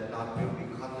 Let it not bring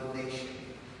me condemnation,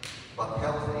 but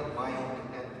health in mind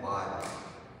and body,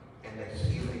 and a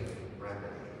healing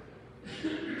remedy.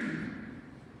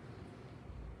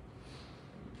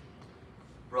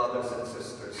 Brothers and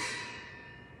sisters,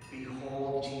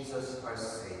 behold Jesus our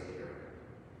Savior,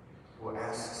 who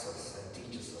asks us and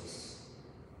teaches us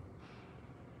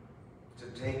to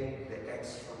take the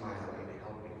extra mile in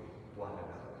helping one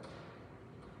another.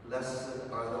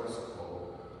 Blessed are those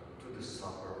called to the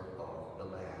supper of the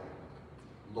Lamb.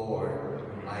 Lord,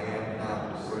 I am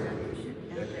not worthy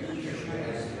that you should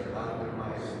enter under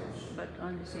my roof, but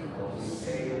only say only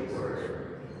say a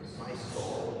word, my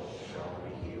soul shall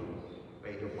be healed.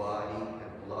 May the body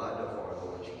and blood of our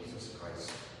Lord Jesus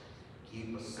Christ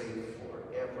keep us safe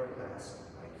for everlasting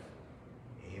life.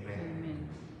 Amen. Amen.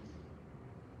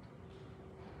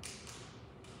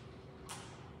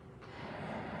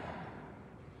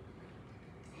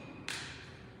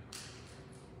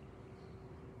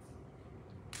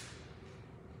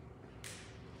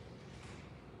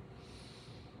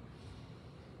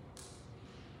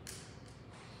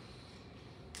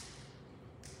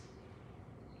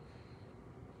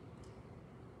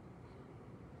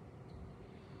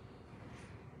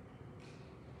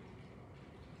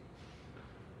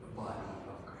 The body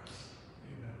of Christ.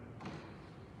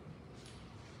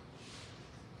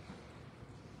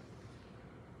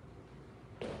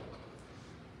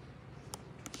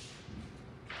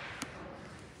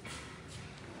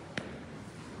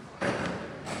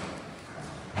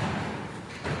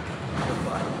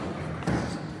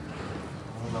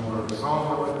 Psalm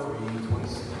number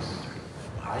 326.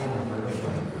 I am the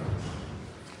living.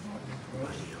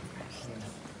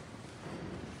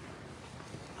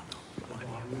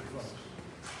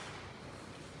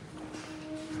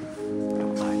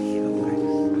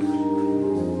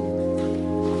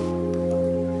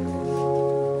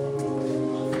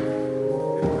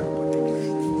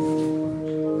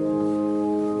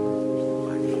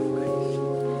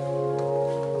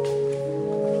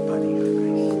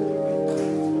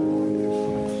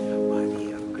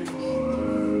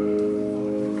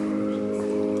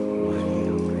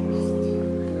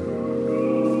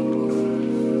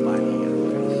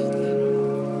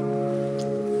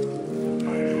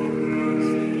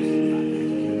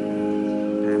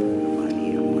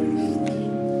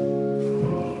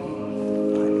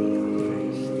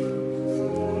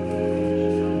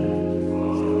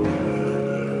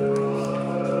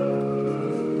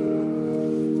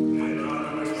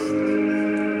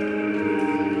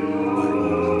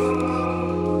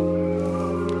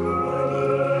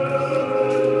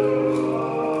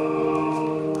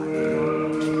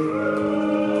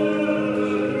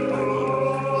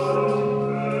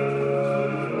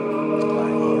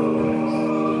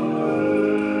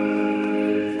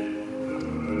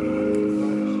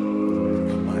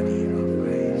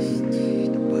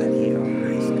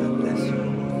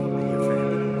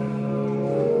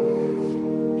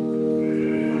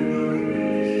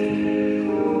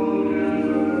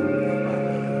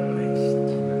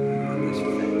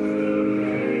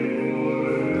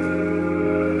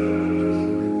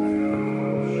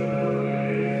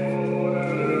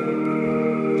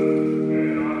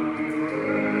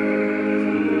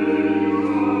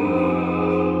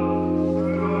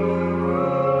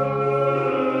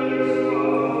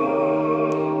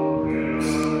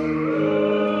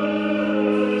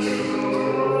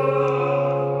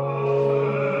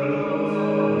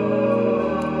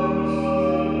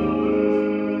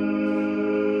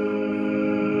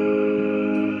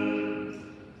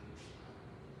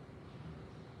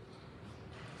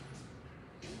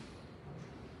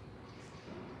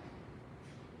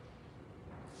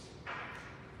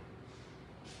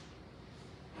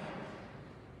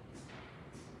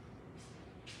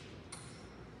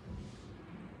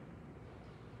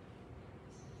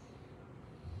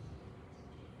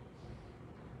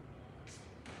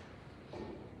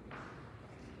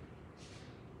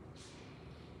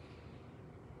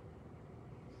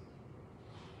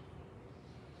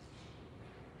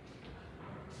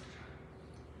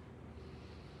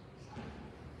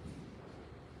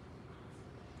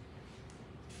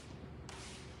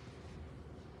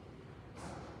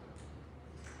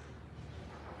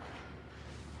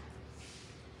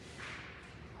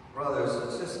 Brothers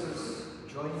and sisters,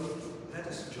 let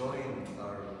us join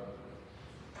our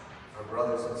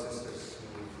brothers and sisters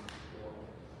who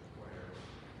were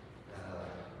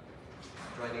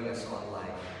joining us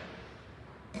online,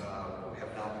 who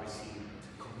have not received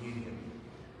communion.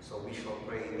 So we shall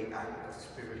pray the act of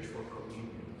spiritual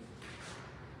communion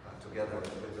together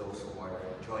with those who are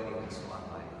joining us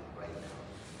online right now.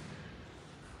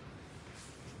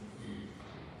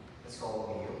 Let's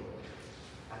all kneel.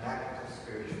 An act of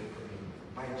spiritual communion.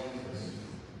 My Jesus,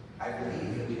 I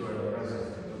believe that you are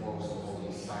present in the most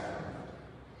holy sacrament.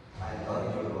 I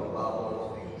love you above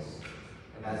all things,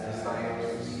 and I desire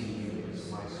to see you as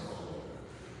my soul.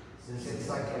 Since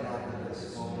I cannot at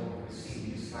this moment receive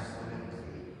you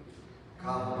sacramentally,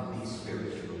 come with me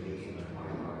spiritually into my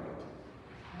heart.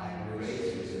 I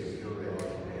embrace you as you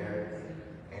already there,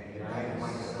 and unite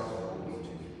myself wholly to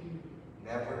you,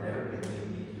 never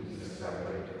permitting me to be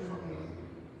separated from you.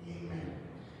 Amen.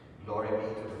 Glory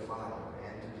be to the Father,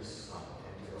 and to the Son,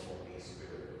 and to the Holy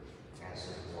Spirit, as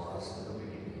it was in the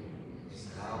beginning, is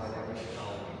now, and ever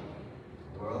shall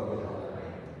be, world without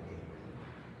end. Amen.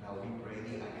 Now we pray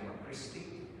the Anima Christi,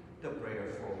 the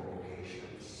prayer for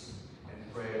vocations,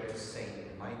 and prayer to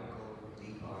Saint Michael the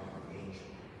Archangel.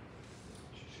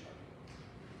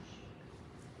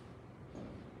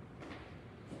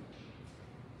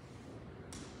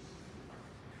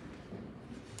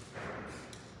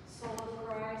 Soul of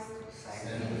Christ,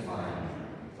 Sanctify me.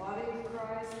 body of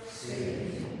Christ,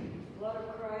 Save me. blood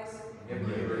of Christ,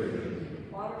 Liberate me.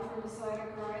 water from the side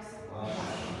of Christ, Wash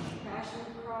me. passion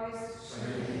of Christ,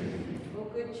 Strengthen me. O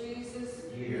good Jesus,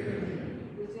 Hear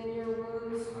me. within your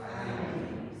wounds, Hide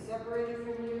me. separated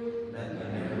from you, Let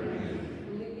me never be.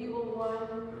 from the evil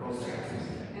one, Protect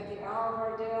me. at the hour of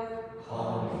our death,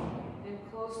 Call me. and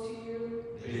close to you,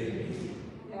 Bid me.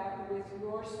 that with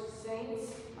your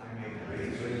saints, I may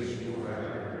praise you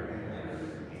forever and ever.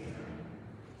 Amen.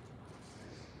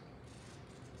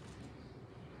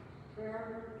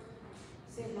 prayer,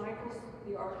 Saint Michael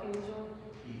the Archangel,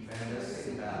 Defend us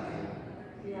in battle.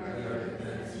 we are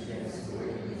Defense against the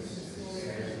wickedness and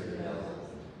snares of the devil.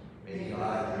 May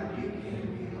God rebuke him,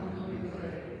 we humbly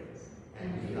pray.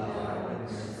 And be thou our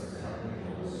witness of the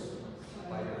heavenly host,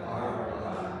 by the power of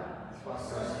God,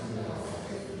 thrust us into hell,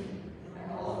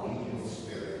 and all evil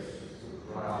spirits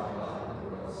who prowl about the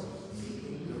world,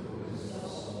 seeking the ruin of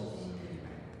souls. Amen.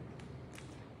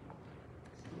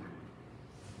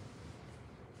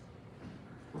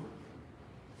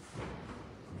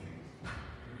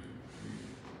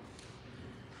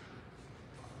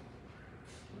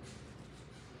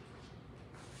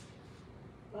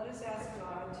 Let us ask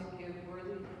God to give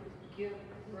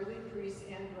worthy priests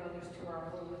and brothers to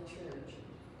our holy church.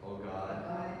 O God,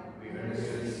 we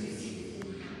earnestly beseech you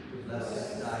to bless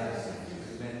this diocese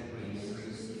with many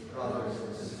priests, brothers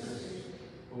and sisters,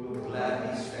 who will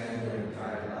gladly spend their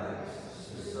entire lives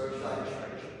to serve thy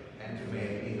church and to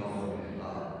make thee known and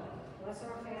loved. Bless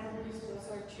our families, bless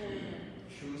our children.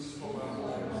 Choose from our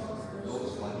homes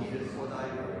those who are needed for thy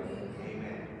work.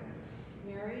 Amen.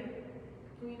 Mary,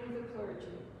 Queen of the clergy,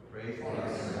 Pray for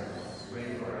us,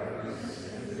 pray for our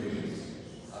priests and priests,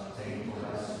 obtain for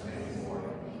us many more.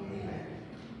 Amen.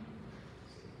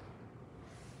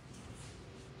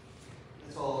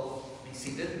 Let's all be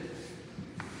seated.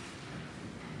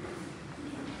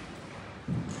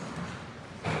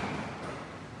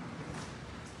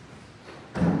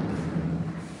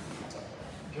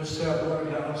 Just have one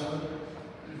announcement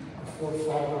before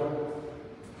Father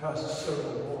passes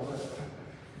several more.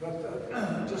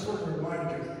 But just want to remind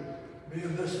you,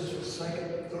 being this is the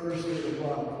second Thursday of the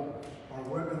month, our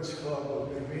women's club will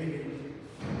be meeting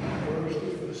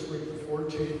Thursday this week, the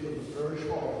 14th, in the parish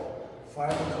hall,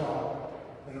 5 o'clock,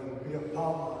 and it will be a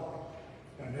potluck.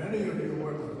 And any of you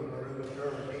women that are in the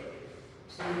parish,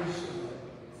 please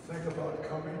think about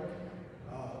coming.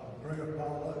 Bring a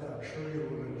potluck. I'm sure you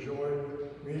will enjoy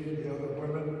meeting the other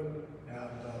women and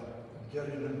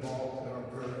getting involved in our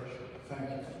parish. Thank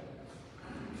you.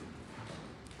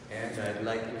 And I'd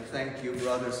like to thank you,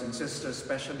 brothers and sisters,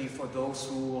 especially for those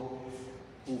who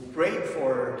prayed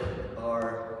for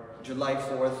our July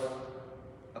 4th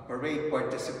parade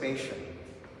participation.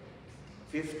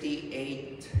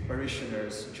 58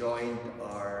 parishioners joined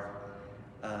our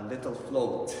little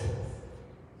float,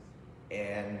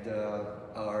 and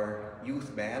our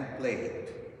youth band played.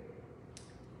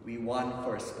 We won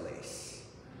first place.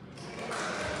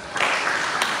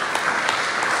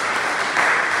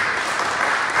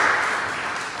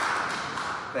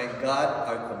 Thank God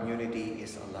our community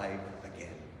is alive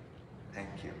again.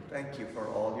 Thank you. Thank you for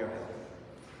all your help.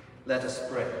 Let us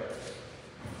pray.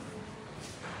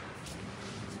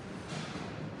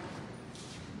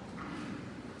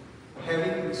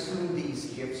 having consumed these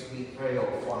gifts, we pray, O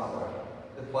Father,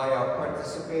 that by our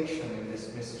participation in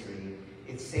this mystery,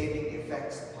 its saving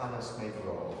effects upon us may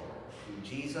grow. Through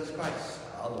Jesus Christ,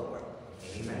 our Lord.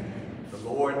 Amen. The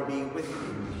Lord be with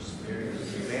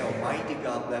you. May Almighty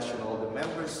God bless you and all the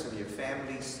members of your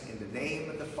families in the name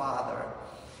of the Father,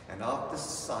 and of the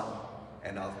Son,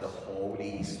 and of the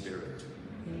Holy Spirit.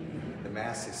 The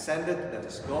Mass is ended. Let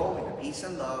us go in the peace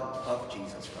and love of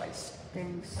Jesus Christ.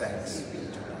 Thanks be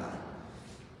to God.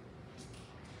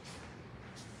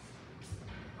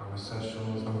 Our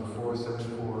recessional is number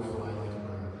 474, Flying